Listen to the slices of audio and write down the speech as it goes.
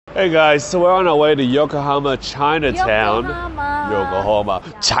Hey guys, so we're on our way to Yokohama, Chinatown. Yokohama,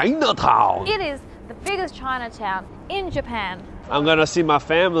 Chinatown. It is the biggest Chinatown in Japan. I'm gonna see my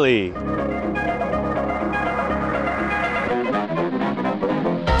family.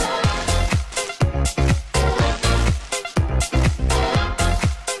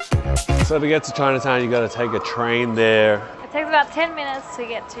 So to get to Chinatown, you gotta take a train there. It takes about 10 minutes to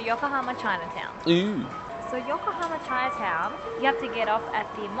get to Yokohama Chinatown. Ooh. So Yokohama Chinatown, you have to get off at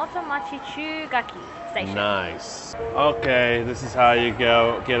the Motomachi Chugaki station. Nice. Okay, this is how you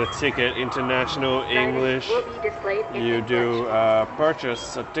go. Get a ticket, international English. You do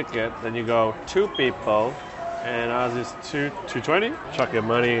purchase a ticket, then you go 2 people, and ours is 220. Chuck your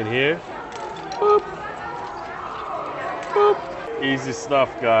money in here. Boop. Boop. Easy stuff,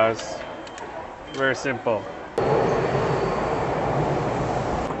 guys. Very simple.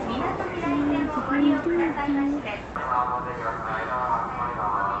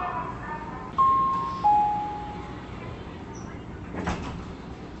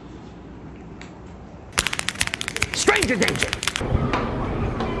 Stranger danger!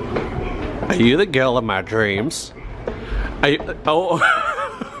 Are you the girl of my dreams? Oh,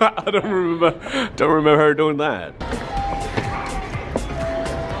 I don't remember her doing that.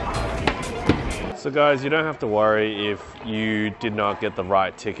 So guys, you don't have to worry if you did not get the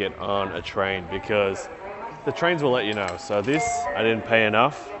right ticket on a train because the trains will let you know. So this, I didn't pay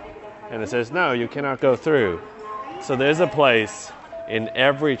enough, and it says, no, you cannot go through. So there's a place in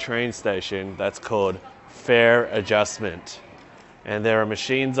every train station that's called fare adjustment. And there are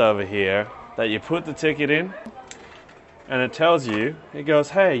machines over here that you put the ticket in, and it tells you, it goes,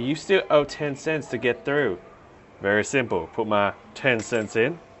 hey, you still owe 10 cents to get through. Very simple. Put my 10 cents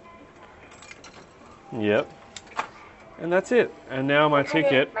in. Yep. And that's it. And now my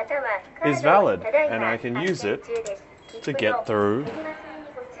ticket is valid and I can use it to get through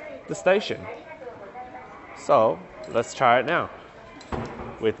the station. So let's try it now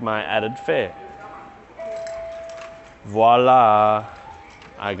with my added fare. Voila!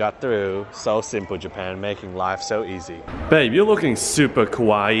 I got through. So simple, Japan, making life so easy. Babe, you're looking super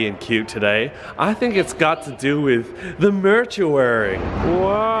kawaii and cute today. I think it's got to do with the merch you're wearing.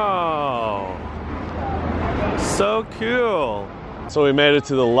 Wow! So cool. So we made it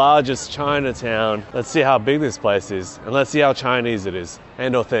to the largest Chinatown. Let's see how big this place is, and let's see how Chinese it is,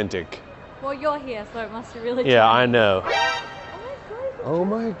 and authentic. Well, you're here, so it must be really Yeah, Chinese. I know. Oh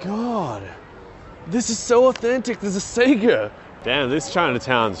my god. This is so authentic. There's a Sega. Damn, this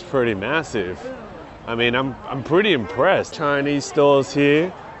Chinatown's pretty massive. I mean, I'm pretty impressed. Chinese stores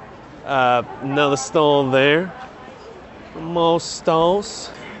here. Another stall there. More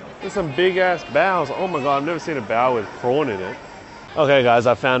stalls. There's some big ass bows. Oh my god, I've never seen a bow with prawn in it. Okay guys,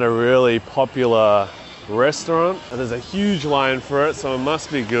 I found a really popular restaurant and there's a huge line for it, so it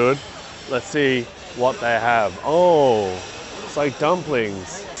must be good. Let's see what they have. Oh, it's like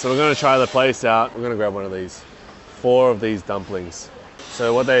dumplings. So we're gonna try the place out. We're gonna grab one of these. 4 of these dumplings.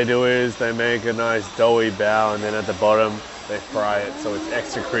 So what they do is they make a nice doughy bow and then at the bottom they fry it so it's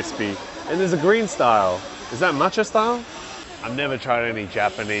extra crispy. And there's a green style. Is that matcha style? I've never tried any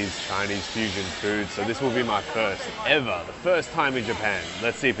Japanese, Chinese fusion food, so this will be my first ever, the first time in Japan.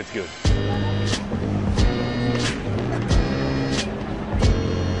 Let's see if it's good.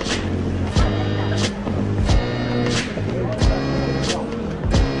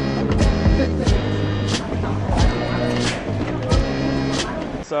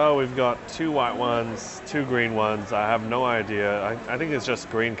 So we've got 2 white ones, 2 green ones. I have no idea. I think it's just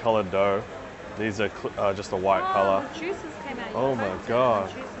green colored dough. These are just a white color. Juices came out. Oh my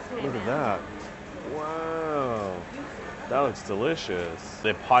god, look at that. Wow, that looks delicious.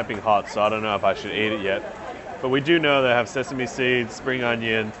 They're piping hot, so I don't know if I should eat it yet. But we do know they have sesame seeds, spring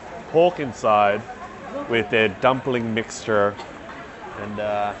onion, pork inside with their dumpling mixture. And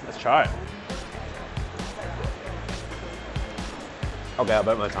let's try it. Okay, I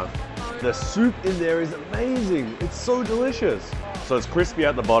bet my tongue. The soup in there is amazing. It's so delicious. So it's crispy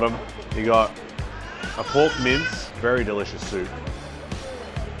at the bottom. You got a pork mince, very delicious soup.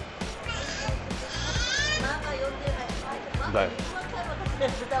 Okay.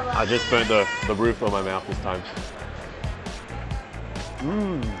 I just burnt the roof of my mouth this time.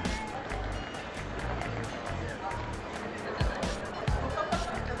 Mmm.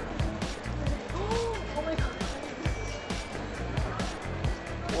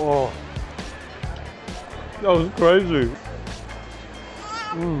 Oh, that was crazy.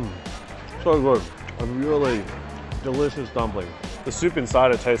 Mmm, so good. A really delicious dumpling. The soup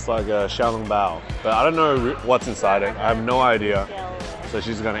inside it tastes like a xiaolong bao, but I don't know what's inside it. I have no idea. So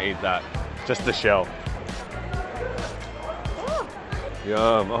she's gonna eat that, just the shell.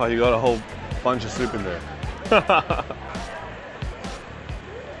 Yum. Oh, you got a whole bunch of soup in there.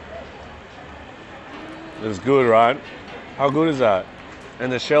 It's good, right? How good is that? And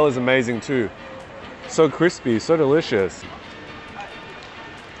the shell is amazing too. So crispy, so delicious.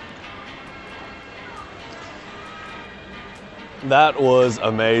 That was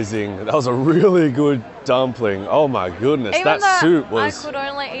amazing. That was a really good dumpling. Oh my goodness, Even that soup was... I could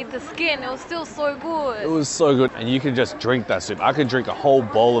only eat the skin, it was still so good. It was so good. And you can just drink that soup. I could drink a whole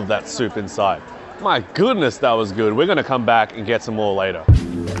bowl of that soup inside. My goodness, that was good. We're gonna come back and get some more later.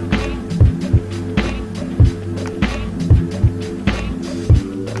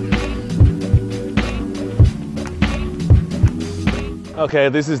 Okay,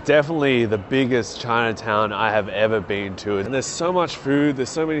 this is definitely the biggest Chinatown I have ever been to. And there's so much food, there's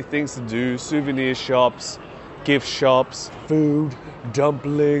so many things to do, souvenir shops, gift shops, food,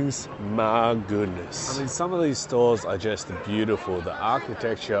 dumplings, my goodness. I mean, some of these stores are just beautiful. The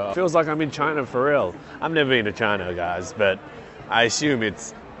architecture feels like I'm in China for real. I've never been to China, guys, but I assume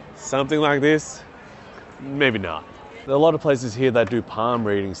it's something like this. Maybe not. There are a lot of places here that do palm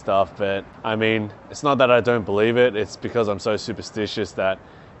reading stuff, but I mean, it's not that I don't believe it, it's because I'm so superstitious that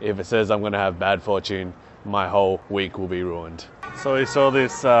if it says I'm gonna have bad fortune, my whole week will be ruined. So we saw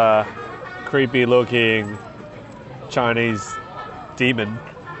this creepy looking Chinese demon.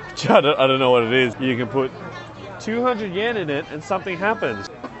 I don't know what it is. You can put 200 yen in it and something happens.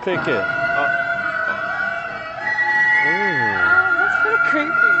 Pick it. That's pretty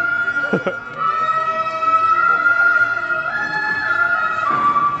creepy.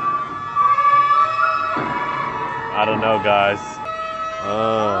 I don't know, guys.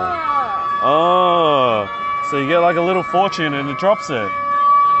 Oh, so you get like a little fortune and it drops it.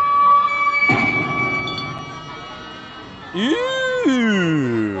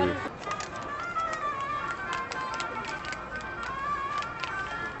 Ew.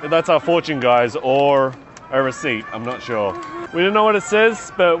 That's our fortune, guys, or a receipt. I'm not sure. We don't know what it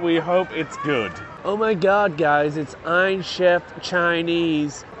says, but we hope it's good. Oh my God, guys, it's Ein Chef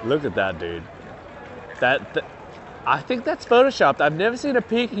Chinese. Look at that, dude. That I think that's photoshopped. I've never seen a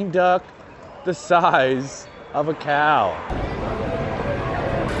Peking duck the size of a cow.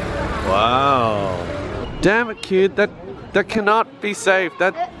 Wow. Damn it, kid. That cannot be safe.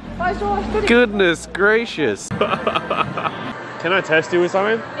 That... Goodness gracious. Can I test you with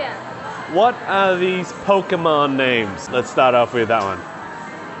something? Yeah. What are these Pokemon names? Let's start off with that one.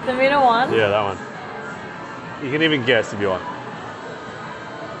 The middle one? Yeah, that one. You can even guess if you want.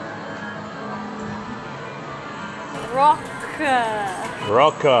 Rocker.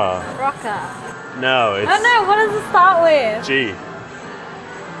 No, it's... Oh no, what does it start with? G.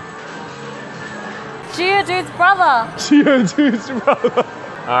 Geodude's brother. Geodude's brother.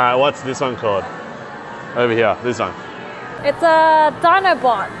 Alright, what's this one called? Over here, this one. It's a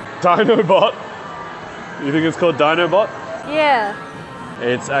Dinobot. Dinobot? You think it's called Dinobot? Yeah.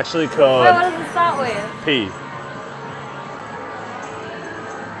 It's actually called... Wait, what does it start with? P.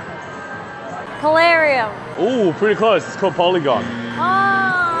 Polarium. Ooh, pretty close. It's called Polygon.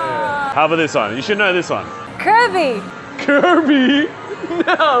 Ah. How about this one? You should know this one. Kirby. Kirby?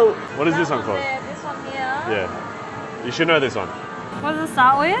 No. What is this one called? There, this one here. Yeah. You should know this one. What does it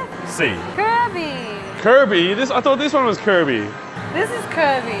start with? C. Kirby. Kirby? I thought this one was Kirby. This is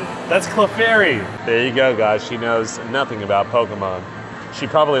Kirby. That's Clefairy. There you go, guys. She knows nothing about Pokemon. She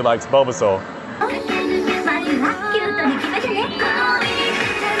probably likes Bulbasaur.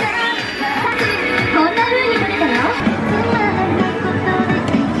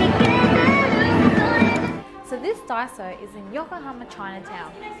 So this Daiso is in Yokohama,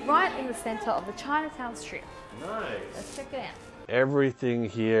 Chinatown, right in the center of the Chinatown strip. Nice. Let's check it out. Everything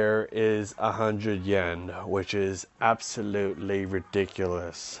here is 100 yen, which is absolutely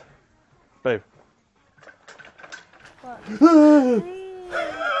ridiculous. Babe. What?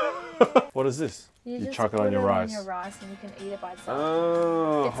 What is this? You just chuck it put on your rice. on your rice and you can eat it by itself.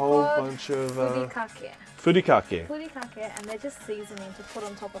 Oh, a It's whole called bunch of... furikake. Furikake. Furikake, and they're just seasoning to put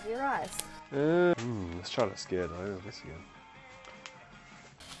on top of your rice. Let's try to scare it over this again.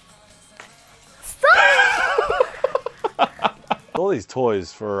 Stop! All these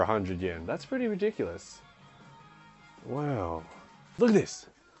toys for 100 yen. That's pretty ridiculous. Wow. Look at this.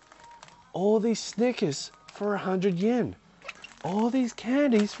 All these Snickers for 100 yen. All these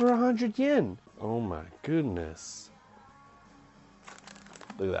candies for 100 yen. Oh my goodness.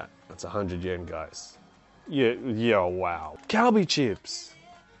 Look at that. That's 100 yen, guys. Yeah, wow. Calbee chips.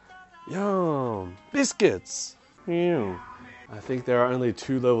 Yum. Biscuits. Ew. I think there are only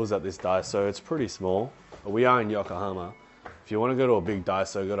 2 levels at this Daiso. It's pretty small. We are in Yokohama. If you want to go to a big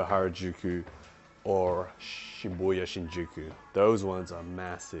Daiso, go to Harajuku. or Shibuya Shinjuku. Those ones are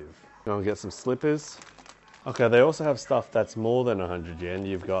massive. Gonna get some slippers. Okay, they also have stuff that's more than 100 yen.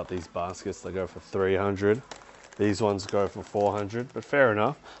 You've got these baskets that go for 300. These ones go for 400, but fair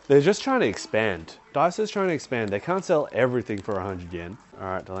enough. They're just trying to expand. Daiso's trying to expand. They can't sell everything for 100 yen. All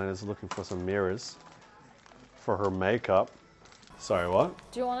right, Delena's looking for some mirrors for her makeup. Sorry, what?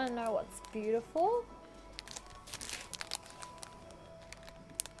 Do you want to know what's beautiful?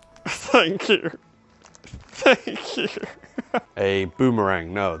 Thank you. Thank you. A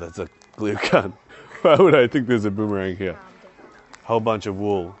boomerang. No, that's a glue gun. Why would I think there's a boomerang here? Whole bunch of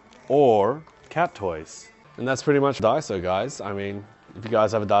wool. Or cat toys. And that's pretty much Daiso, guys. I mean, if you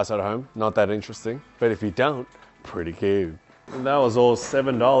guys have a Daiso at home, not that interesting. But if you don't, pretty cute. And that was all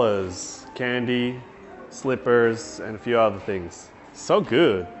 $7. Candy, slippers, and a few other things. So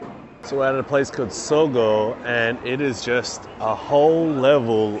good. So we're at a place called SOGO, and it is just a whole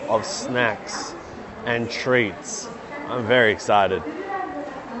level of snacks and treats. I'm very excited.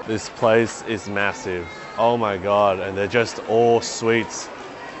 This place is massive. Oh my god, and they're just all sweets.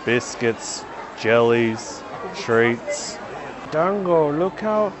 Biscuits, jellies, treats. Dango, look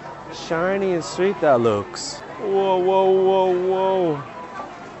how shiny and sweet that looks. Whoa, whoa, whoa, whoa.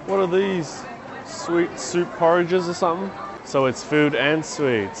 What are these? Sweet soup porridges or something? So it's food and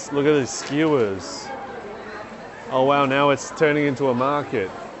sweets. Look at these skewers. Oh wow, now it's turning into a market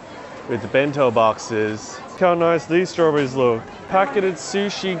with the bento boxes. Look how nice these strawberries look. Packeted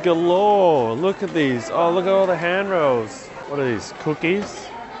sushi galore. Look at these. Oh, look at all the hand rolls. What are these? Cookies?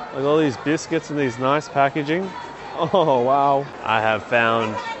 Like all these biscuits in these nice packaging. Oh wow. I have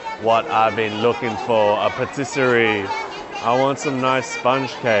found what I've been looking for, a patisserie. I want some nice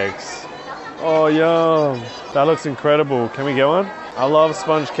sponge cakes. Oh yum. That looks incredible. Can we get one? I love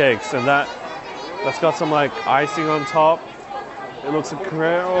sponge cakes, and that's got some like icing on top. It looks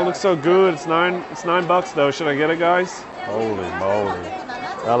incredible. Oh, it looks so good. It's $9 though. Should I get it, guys? Holy moly.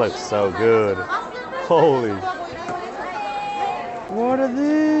 That looks so good. Holy. What are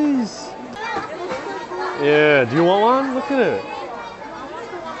these? Yeah, do you want one? Look at it.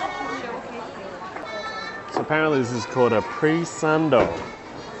 So apparently this is called a pre-sando.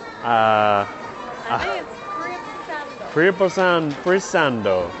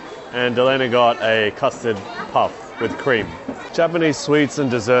 Pre-sando. And Delena got a custard puff with cream. Japanese sweets and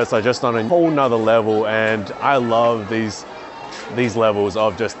desserts are just on a whole nother level, and I love these levels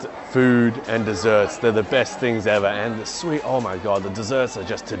of just food and desserts. They're the best things ever, and the sweet, oh my god, the desserts are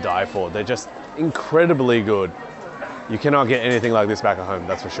just to die for. They're just incredibly good. You cannot get anything like this back at home,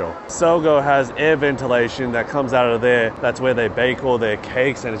 that's for sure. SOGO has air ventilation that comes out of there. That's where they bake all their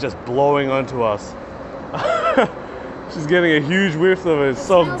cakes, and it's just blowing onto us. She's getting a huge whiff of it. It's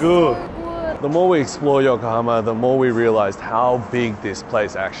so good. The more we explore Yokohama, the more we realized how big this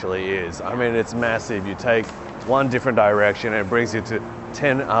place actually is. I mean, it's massive. You take one different direction and it brings you to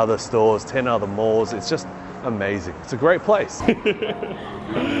 10 other stores, 10 other malls. It's just amazing. It's a great place.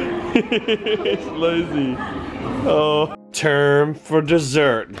 It's lazy. Oh. Term for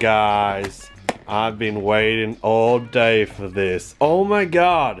dessert, guys. I've been waiting all day for this. Oh my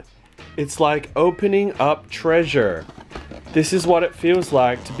god. It's like opening up treasure. This is what it feels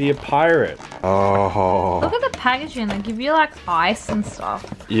like to be a pirate. Oh. Look at the packaging. They give you like ice and stuff.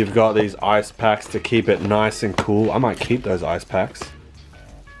 You've got these ice packs to keep it nice and cool. I might keep those ice packs.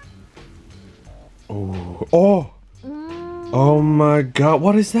 Ooh. Oh. Oh my god.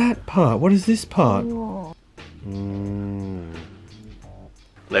 What is that part? What is this part?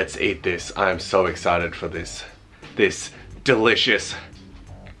 Let's eat this. I'm so excited for this. This delicious.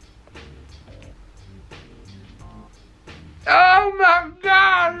 Oh my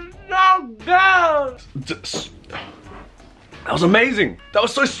god, so good! That was amazing! That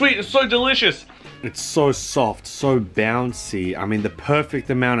was so sweet and so delicious! It's so soft, so bouncy. I mean, the perfect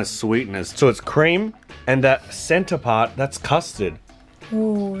amount of sweetness. So it's cream, and that center part, that's custard.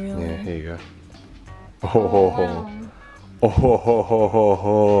 Oh, really? Yeah, here you go. Oh, ho, ho. Oh, ho, ho, ho, ho,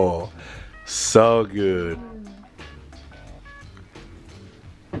 ho. So good.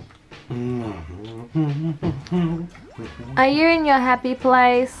 Are you in your happy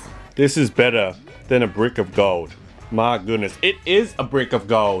place? This is better than a brick of gold. My goodness, it is a brick of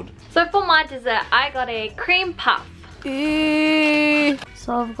gold. So for my dessert, I got a cream puff.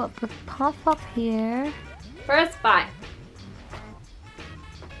 So I've got the puff up here. First bite.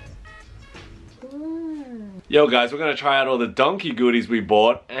 Yo guys, we're gonna try out all the donkey goodies we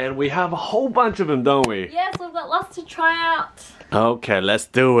bought, and we have a whole bunch of them, don't we? Yes, we've got lots to try out. Okay, let's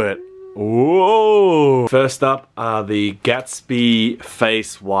do it. Whoa! First up are the Gatsby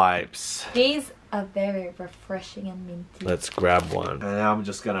face wipes. These are very refreshing and minty. Let's grab one. And now I'm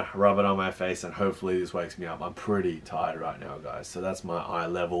just gonna rub it on my face and hopefully this wakes me up. I'm pretty tired right now, guys. So that's my eye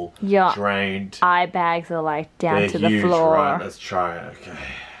level drained. Eye bags are like down They're to the huge, floor. Right, let's try it. Okay.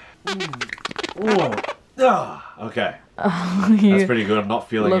 Okay. That's pretty good. I'm not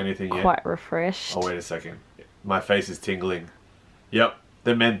feeling anything yet. Quite refreshed. Oh, wait a second. My face is tingling. Yep.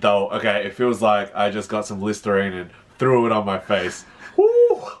 The menthol. Okay, it feels like I just got some Listerine and threw it on my face. Woo!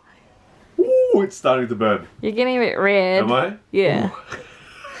 Ooh, it's starting to burn. You're getting a bit red. Am I? Yeah.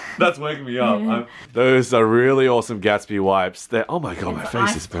 That's waking me up. Those are really awesome Gatsby wipes. Oh my god, my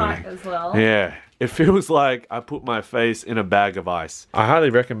face is burning. As well. Yeah. It feels like I put my face in a bag of ice. I highly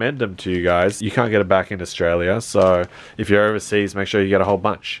recommend them to you guys. You can't get it back in Australia, so if you're overseas, make sure you get a whole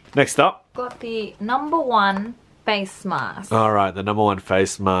bunch. Next up. Got the #1 face mask. Alright, the #1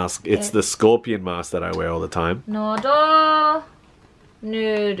 face mask. It's the scorpion mask that I wear all the time. Nodo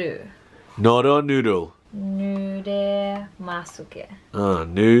Nudu. Nodo Noodle. Nude masuke.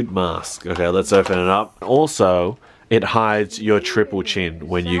 Nude mask. Okay, let's open it up. Also, it hides your triple chin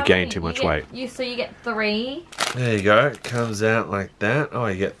when you gain too much weight. So you get 3. There you go. It comes out like that. Oh,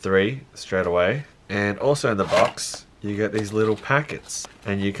 you get 3 straight away. And also in the box, you get these little packets.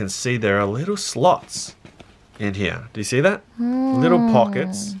 And you can see there are little slots in here. Do you see that? Little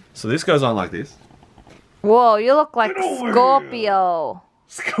pockets. So this goes on like this. Whoa, you look like Scorpio.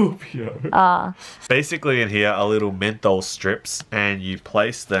 Scorpio. Basically in here are little menthol strips and you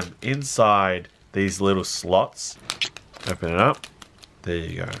place them inside these little slots. Open it up. There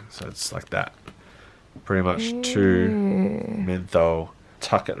you go. So it's like that. Pretty much 2 menthol.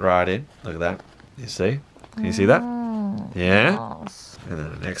 Tuck it right in. Look at that. You see? Can you see that? Yeah. Nice. And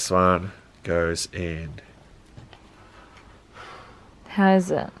then the next one goes in. How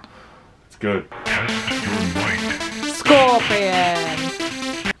is it? It's good. Scorpion.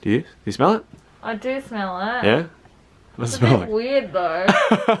 Do you smell it? I do smell it. Yeah? What's it It's a smell bit like? weird though.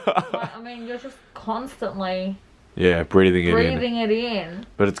 Like, I mean, you're just constantly Yeah, breathing it in.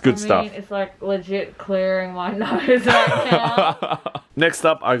 But it's good stuff. It's like legit clearing my nose right now. Next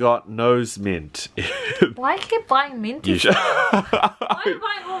up, I got nose mint. Why do you keep buying minty You should. stuff? Why are you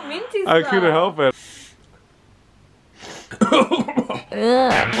buying all minty stuff? I couldn't help it.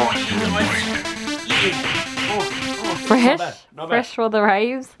 Fresh? Not bad. Fresh for the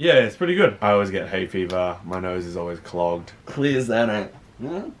raves? Yeah, it's pretty good. I always get hay fever. My nose is always clogged. Clears that out.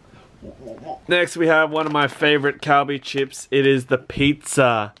 Next, we have one of my favorite Calbee chips. It is the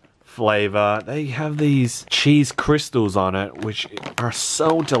pizza flavor. They have these cheese crystals on it, which are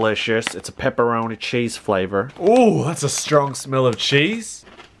so delicious. It's a pepperoni cheese flavor. Oh, that's a strong smell of cheese.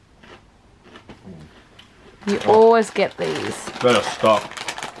 You always get these. Better stop.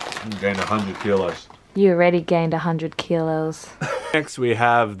 I'm gaining 100 kilos. You already gained 100 kilos. Next, we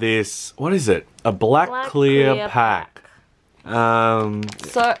have this. What is it? A black clear pack. So,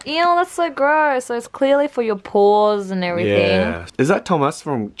 that's so gross. So it's clearly for your pores and everything. Yeah. Is that Thomas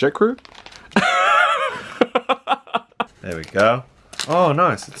from Jet Crew? There we go. Oh,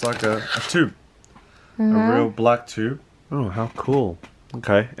 nice. It's like a tube. A real black tube. Oh, how cool.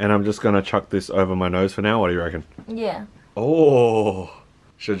 Okay, and I'm just going to chuck this over my nose for now. What do you reckon? Yeah. Oh.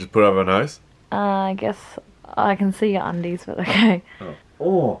 Should I just put it over my nose? I guess I can see your undies, but okay.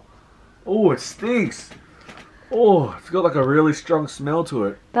 Oh. Oh, it stinks. Oh, it's got like a really strong smell to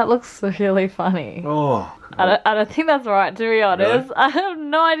it. That looks really funny. Oh. I don't think that's right, to be honest. Really? I have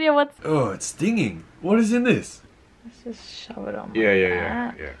no idea what's... Oh, it's stinging. What is in this? Let's just shove it on.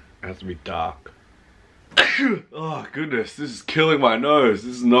 Yeah. It has to be dark. Oh, goodness. This is killing my nose.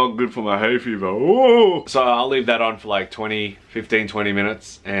 This is not good for my hay fever. Oh. So I'll leave that on for like 15, 20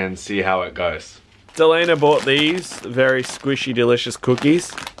 minutes and see how it goes. Delana bought these very squishy, delicious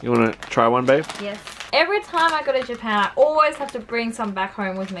cookies. You want to try one, babe? Yes. Every time I go to Japan, I always have to bring some back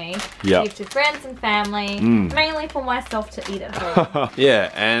home with me. Yeah. Give to friends and family, mainly for myself to eat at home.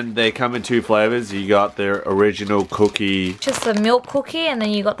 Yeah, and they come in 2 flavors. You got their original cookie. Just a milk cookie, and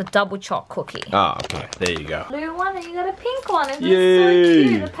then you got the double choc cookie. Oh, okay. There you go. Blue one, and you got a pink one. Isn't Yay. it so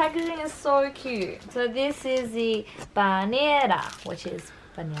cute? The packaging is so cute. So this is the Banera, which is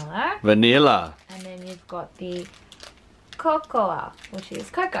vanilla. Vanilla. And then you've got the cocoa, which is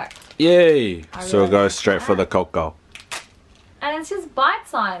cocoa. Yay. So really go like straight that. for the cocoa. And it's just bite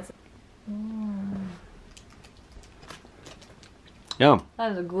size. Yum.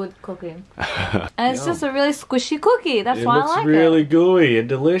 That is a good cookie. And it's just a really squishy cookie. That's why I like it. It looks really gooey and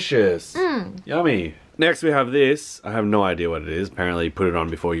delicious. Yummy. Next we have this. I have no idea what it is. Apparently you put it on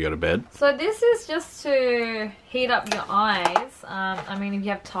before you go to bed. So this is just to heat up your eyes. I mean, if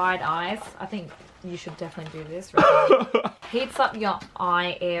you have tired eyes, I think you should definitely do this. Right? Heats up your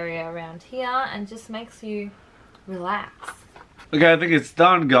eye area around here and just makes you relax. Okay, I think it's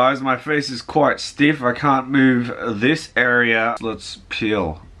done, guys. My face is quite stiff. I can't move this area. Let's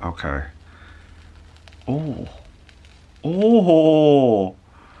peel. Okay. Oh. Oh.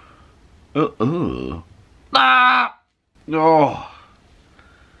 Ah! Oh.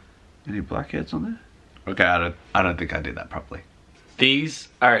 Any blackheads on there? Okay, I don't think I did that properly. These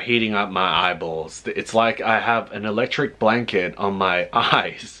are heating up my eyeballs. It's like I have an electric blanket on my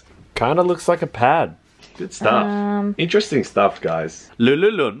eyes. Kind of looks like a pad. Good stuff. Interesting stuff, guys.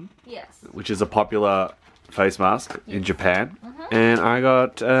 Lululun, Yes. which is a popular face mask in Japan. And I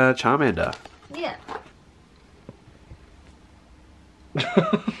got Charmander. Yeah.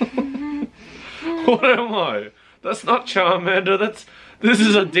 What am I? That's not Charmander, this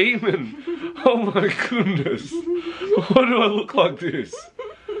is a demon. Oh my goodness. Why do I look like this?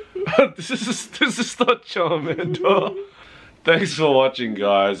 This is not Charmander. Thanks for watching,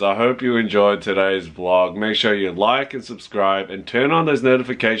 guys. I hope you enjoyed today's vlog. Make sure you like and subscribe and turn on those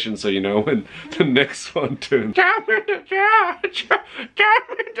notifications so you know when the next one turns. Charmander.